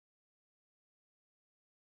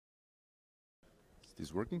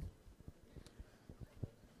Is working?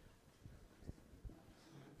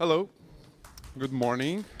 Hello. Good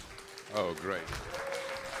morning. Oh, great.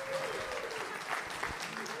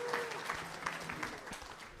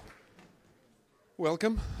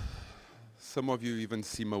 Welcome. Some of you even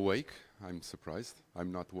seem awake. I'm surprised.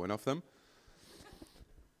 I'm not one of them.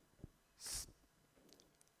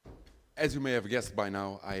 As you may have guessed by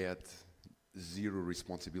now, I had zero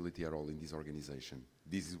responsibility at all in this organization.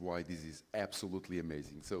 This is why this is absolutely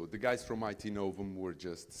amazing. So the guys from it-novum were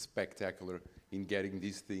just spectacular in getting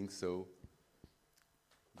these things, so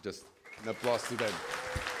just an applause to them.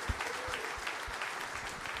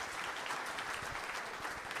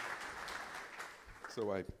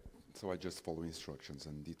 So I just follow instructions,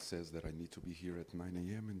 and it says that I need to be here at 9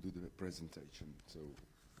 a.m. and do the presentation. So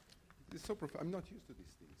it's so I'm not used to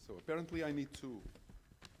these things. So apparently I need to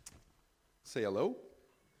say hello.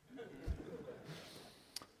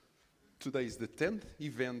 Today is the 10th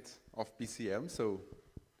event of PCM, so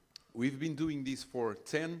we've been doing this for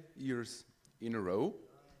 10 years in a row.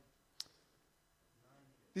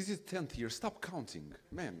 This is 10th year, stop counting.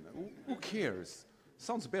 Man, who cares?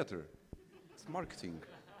 Sounds better. It's marketing.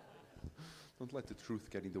 Don't let the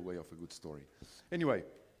truth get in the way of a good story. Anyway,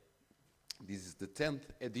 this is the 10th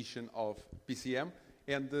edition of PCM,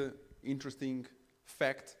 and the interesting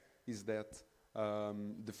fact is that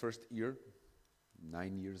the first year,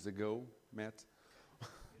 9 years ago, Matt,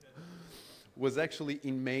 was actually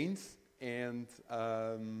in Mainz, and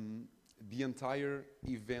the entire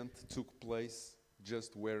event took place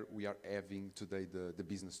just where we are having today the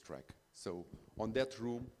business track. So on that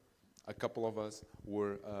room, a couple of us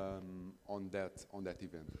were on that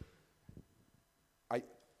event.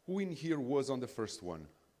 Who in here was on the first one?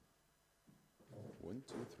 1,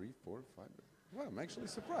 2, 3, 4, 5. Well, I'm actually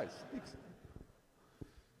surprised. Thanks.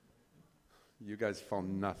 You guys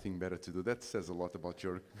found nothing better to do. That says a lot about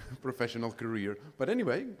your professional career. But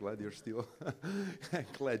anyway, glad you're still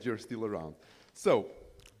around. So,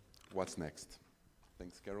 what's next?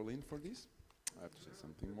 Thanks, Caroline, for this. I have to say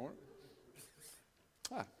something more.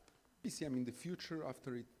 PCM in the future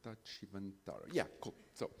after Hitachi Vantara. Yeah, cool.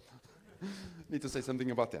 So, need to say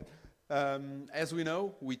something about that. As we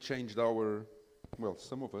know, we changed our, well,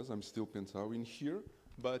 some of us, I'm still Pentao in here,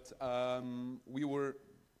 but we were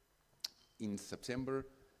in September,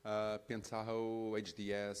 Pentao,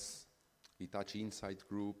 HDS, Hitachi Insight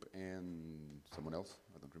Group, and someone else,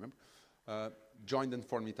 I don't remember, joined and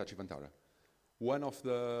formed Hitachi Vantara. One of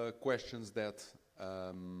the questions that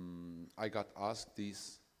I got asked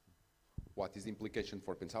is, what is the implication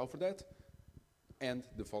for Pentao for that? And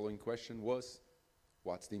the following question was,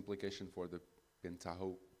 what's the implication for the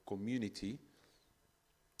Pentao community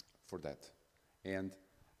for that? And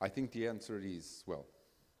I think the answer is, well,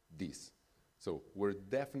 this. So we're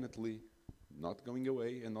definitely not going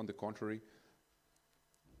away, and on the contrary,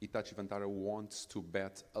 Hitachi Vantara wants to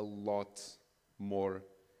bet a lot more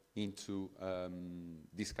into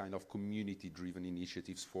this kind of community-driven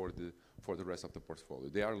initiatives for the rest of the portfolio.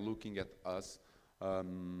 They are looking at us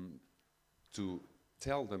to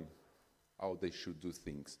tell them how they should do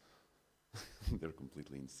things. They're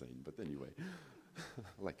completely insane, but anyway,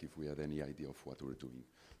 like if we had any idea of what we're doing.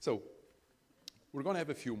 So we're going to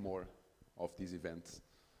have a few more of these events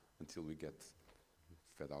until we get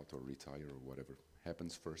fed out or retire or whatever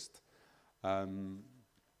happens first.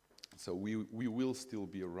 So we will still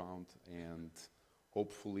be around, and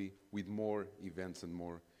hopefully with more events and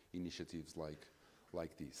more initiatives like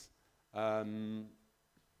this.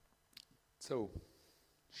 So,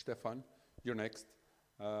 Stefan, you're next.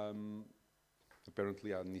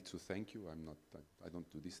 Apparently I need to thank you. I don't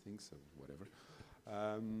do these things, so whatever.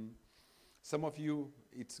 Some of you,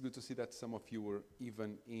 it's good to see that some of you were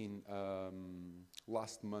even in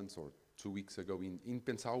last month or 2 weeks ago in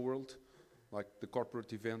Pentao World, like the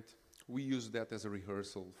corporate event. We used that as a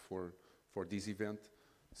rehearsal for this event.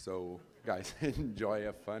 So, guys, enjoy,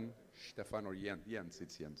 have fun. Stefan or Jens,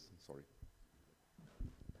 it's Jens, sorry.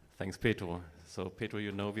 Thanks, Pedro. So, Pedro,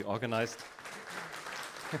 you know, we organized.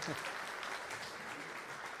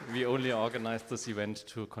 We only organized this event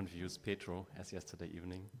to confuse Pedro, as yesterday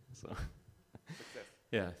evening. So,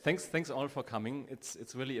 yeah, thanks all for coming.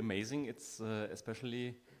 It's really amazing. It's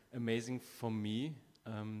especially amazing for me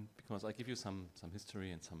because I give you some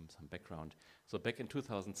history and some background. So back in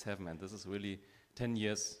 2007, and this is really 10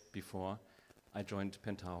 years before, I joined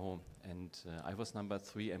Pentao, and I was number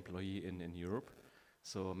 3 employee in Europe.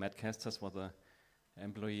 So Matt Casters was the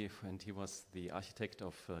employee, and he was the architect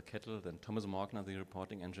of Kettle, then Thomas Morgner, the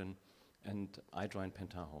reporting engine, and I joined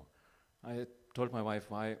Pentao. I told my wife,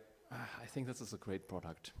 why? I think this is a great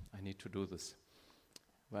product. I need to do this.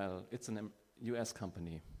 Well, it's US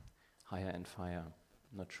company, Hire and Fire.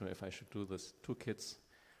 Not sure if I should do this. 2 kids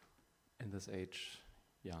in this age,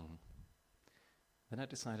 young. Then I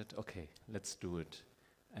decided, okay, let's do it.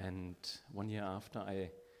 And 1 year after,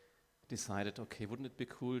 I decided, okay, wouldn't it be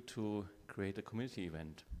cool to create a community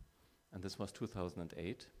event? And this was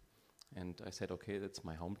 2008. And I said, okay, that's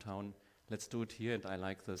my hometown. Let's do it here. And I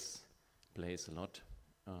like this place a lot.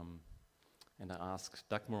 And I asked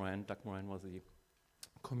Doug Moran. Doug Moran was the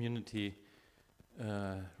community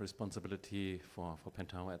responsibility for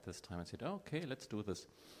Pentaho at this time. I said, oh, okay, let's do this.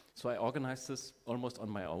 So I organized this almost on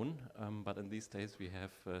my own, but in these days we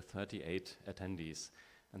have 38 attendees.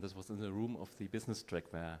 And this was in the room of the business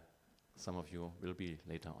track where some of you will be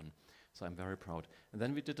later on. So I'm very proud. And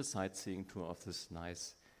then we did a sightseeing tour of this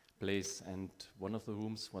nice place, and one of the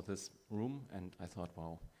rooms was this room, and I thought,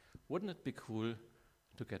 wow, wouldn't it be cool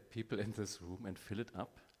to get people in this room and fill it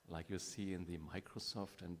up like you see in the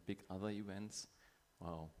Microsoft and big other events?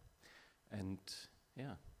 Wow. And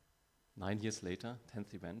yeah, 9 years later,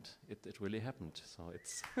 10th event, it really happened. So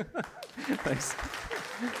it's thanks.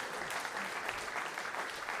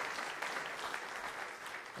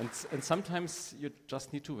 And sometimes you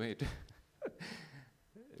just need to wait.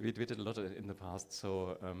 We did a lot in the past.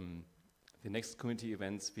 So the next community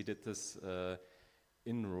events, we did this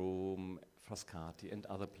in Rome, Frascati, and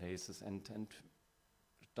other places. And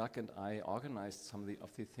Doug and I organized some of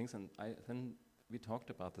the things, and then we talked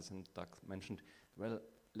about this, and Doug mentioned, well,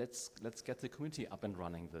 let's get the community up and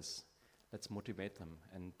running this. Let's motivate them.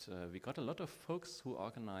 And we got a lot of folks who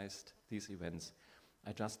organized these events.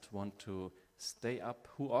 I just want to stay up.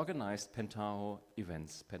 Who organized Pentaho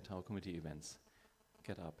events, Pentaho community events?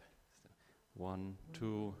 Get up. 1,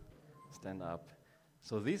 2, stand up.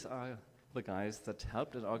 So these are the guys that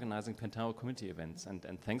helped in organizing Pentaho community events.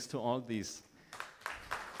 And thanks to all these.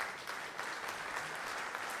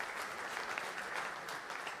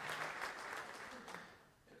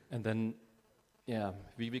 And then, yeah,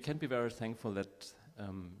 we can be very thankful that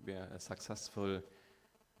we are a successful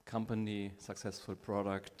company, successful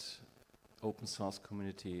product, open source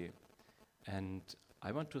community. And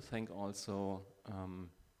I want to thank also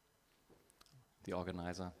the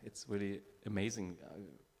organizer. It's really amazing.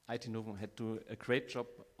 it-novum had to do a great job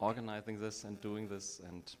organizing this and doing this,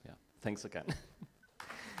 and yeah, thanks again.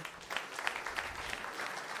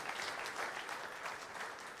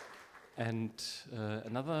 And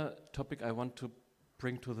another topic I want to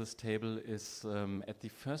bring to this table is at the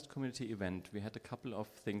first community event, we had a couple of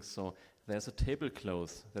things. So there's a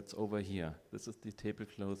tablecloth that's over here. This is the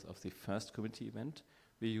tablecloth of the first community event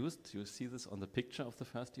we used. You see this on the picture of the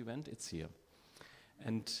first event. It's here.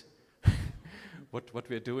 And what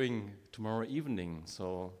we're doing tomorrow evening,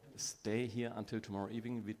 so stay here until tomorrow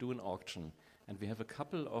evening, we do an auction. And we have a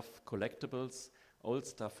couple of collectibles, old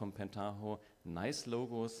stuff from Pentaho, nice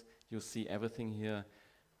logos. You see everything here,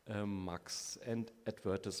 mugs and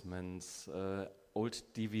advertisements, old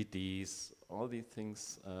DVDs, all these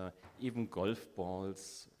things, even golf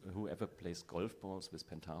balls. Whoever plays golf balls with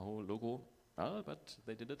Pentaho logo, well, but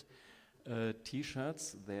they did it.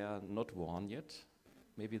 T-shirts, they are not worn yet.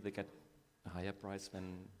 Maybe they get a higher price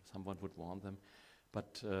when someone would want them.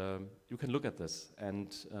 But you can look at this,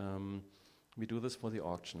 and we do this for the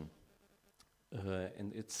auction.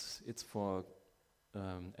 And it's for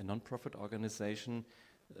a non-profit organization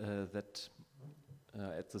that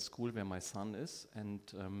at the school where my son is, and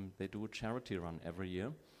they do a charity run every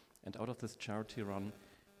year. And out of this charity run,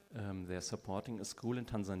 they're supporting a school in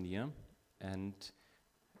Tanzania, and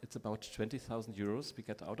it's about 20,000 euros we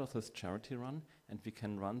get out of this charity run, and we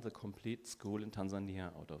can run the complete school in Tanzania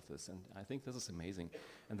out of this. And I think this is amazing.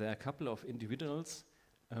 And there are a couple of individuals,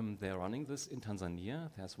 they're running this in Tanzania.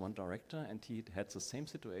 There's one director, and he had the same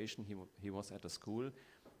situation. He was at a school,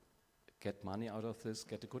 get money out of this,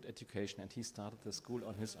 get a good education, and he started the school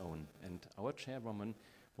on his own. And our chairwoman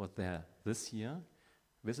was there this year,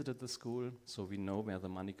 visited the school, so we know where the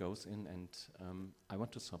money goes in, and I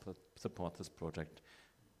want to support this project.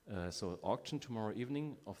 So auction tomorrow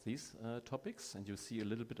evening of these topics, and you see a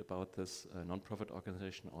little bit about this non-profit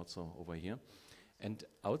organization also over here. And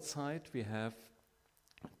outside we have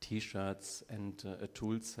T-shirts and a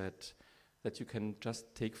tool set that you can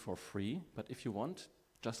just take for free, but if you want,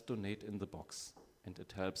 just donate in the box, and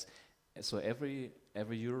it helps. So every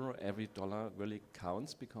euro, every dollar really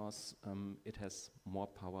counts, because it has more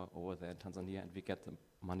power over there in Tanzania, and we get the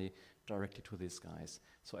money directly to these guys.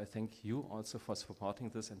 So I thank you also for supporting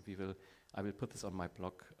this, and I will put this on my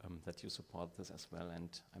blog that you support this as well, and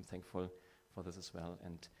I'm thankful for this as well,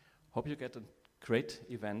 and hope you get a great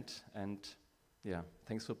event. And yeah,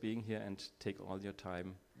 thanks for being here, and take all your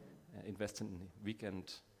time, invest in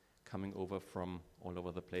weekend coming over from all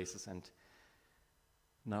over the places. And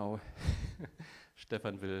now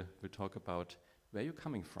Stefan will talk about where you're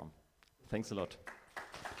coming from. Thanks a lot.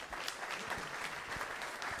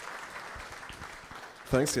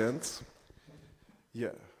 Thanks, Jens.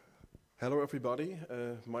 Yeah. Hello, everybody.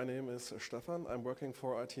 My name is Stefan. I'm working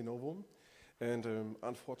for it-novum. And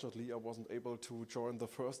unfortunately, I wasn't able to join the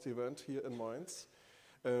first event here in Mainz.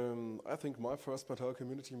 I think my first Vantara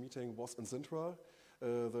community meeting was in Sintra,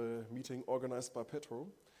 the meeting organized by Pedro.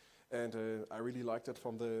 And I really liked it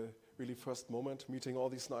from the really first moment, meeting all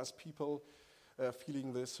these nice people,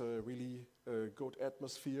 feeling this really good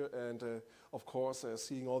atmosphere, and of course,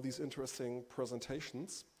 seeing all these interesting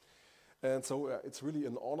presentations. And so it's really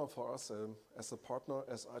an honor for us as a partner,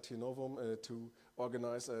 as it-novum, to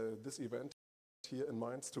organize this event here in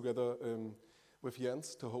Mainz together with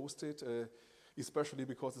Jens to host it, especially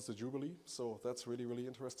because it's a jubilee. So that's really, really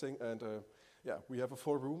interesting. And yeah, we have a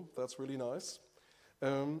full room. That's really nice.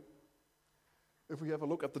 If we have a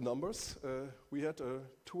look at the numbers, we had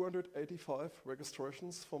 285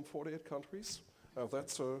 registrations from 48 countries.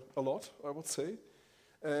 That's a lot, I would say.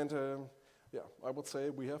 And yeah, I would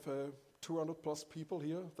say we have 200 plus people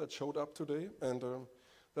here that showed up today. And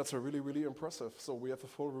that's really, really impressive. So we have a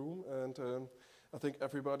full room, and I think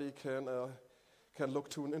everybody can look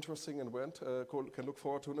to an interesting event, can look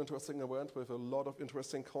forward to an interesting event with a lot of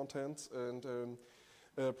interesting content and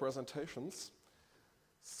presentations.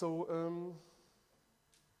 So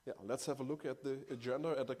yeah, let's have a look at the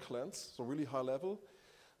agenda at a glance, so really high level.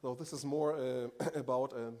 So this is more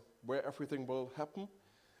about where everything will happen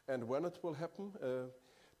and when it will happen.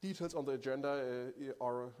 Details on the agenda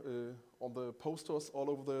are on the posters all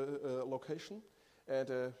over the location. And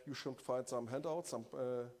you should find some handouts,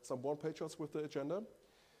 some one-pagers with the agenda.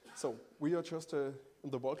 So we are just in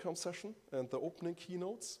the welcome session and the opening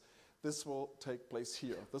keynotes. This will take place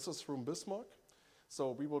here. This is room Bismarck.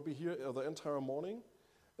 So we will be here the entire morning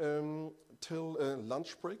till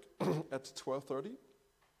lunch break at 12:30.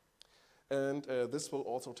 And this will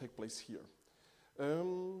also take place here.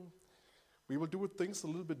 We will do things a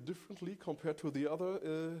little bit differently compared to the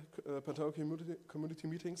other Vantara community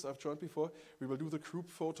meetings I've joined before. We will do the group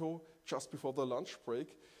photo just before the lunch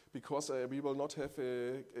break because we will not have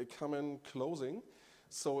a common closing.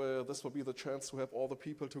 So this will be the chance to have all the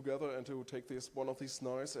people together and to take one of these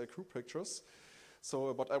nice group pictures.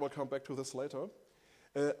 So, but I will come back to this later.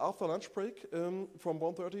 After lunch break, from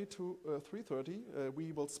 1:30 to 3:30,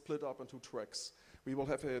 we will split up into tracks. We will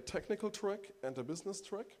have a technical track and a business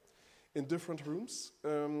track in different rooms.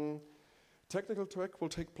 Technical track will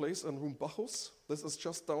take place in room Bacchus. This is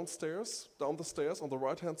just down the stairs on the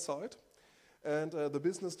right-hand side. And the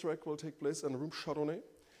business track will take place in room Chardonnay,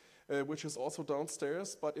 which is also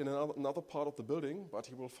downstairs, but in another part of the building. But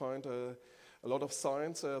you will find a lot of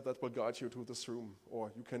signs that will guide you to this room.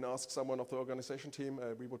 Or you can ask someone of the organization team.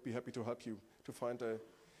 We would be happy to help you to find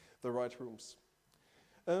the right rooms.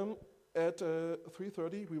 At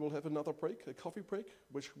 3:30, we will have another break, a coffee break,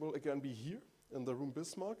 which will again be here in the room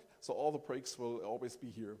Bismarck. So all the breaks will always be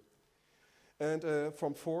here. And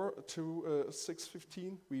from 4 to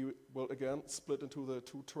 6:15, we will again split into the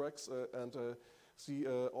two tracks and see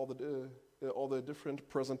all the different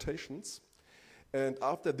presentations. And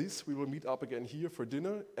after this, we will meet up again here for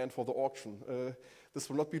dinner and for the auction. This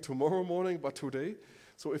will not be tomorrow morning, but today.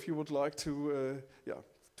 So if you would like to,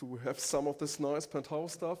 to have some of this nice Vantara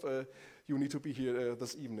stuff, you need to be here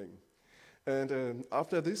this evening. And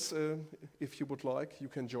after this, if you would like, you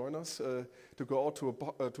can join us to go out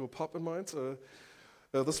to a pub in Mainz.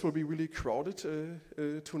 This will be really crowded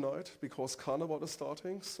tonight because Carnival is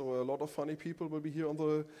starting. So a lot of funny people will be here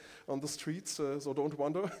on the streets. So don't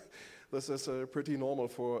wonder. This is pretty normal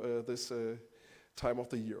for this time of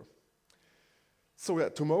the year. So yeah,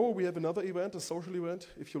 tomorrow we have another event, a social event.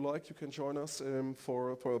 If you like, you can join us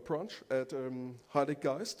for a brunch at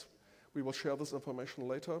Heiliggeist. We will share this information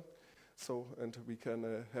later. So, and we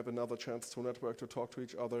can have another chance to network, to talk to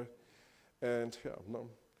each other. And yeah, no.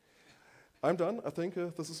 I'm done. I think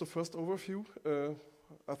this is the first overview.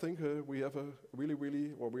 I think we have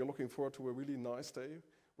we are looking forward to a really nice day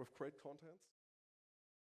with great content.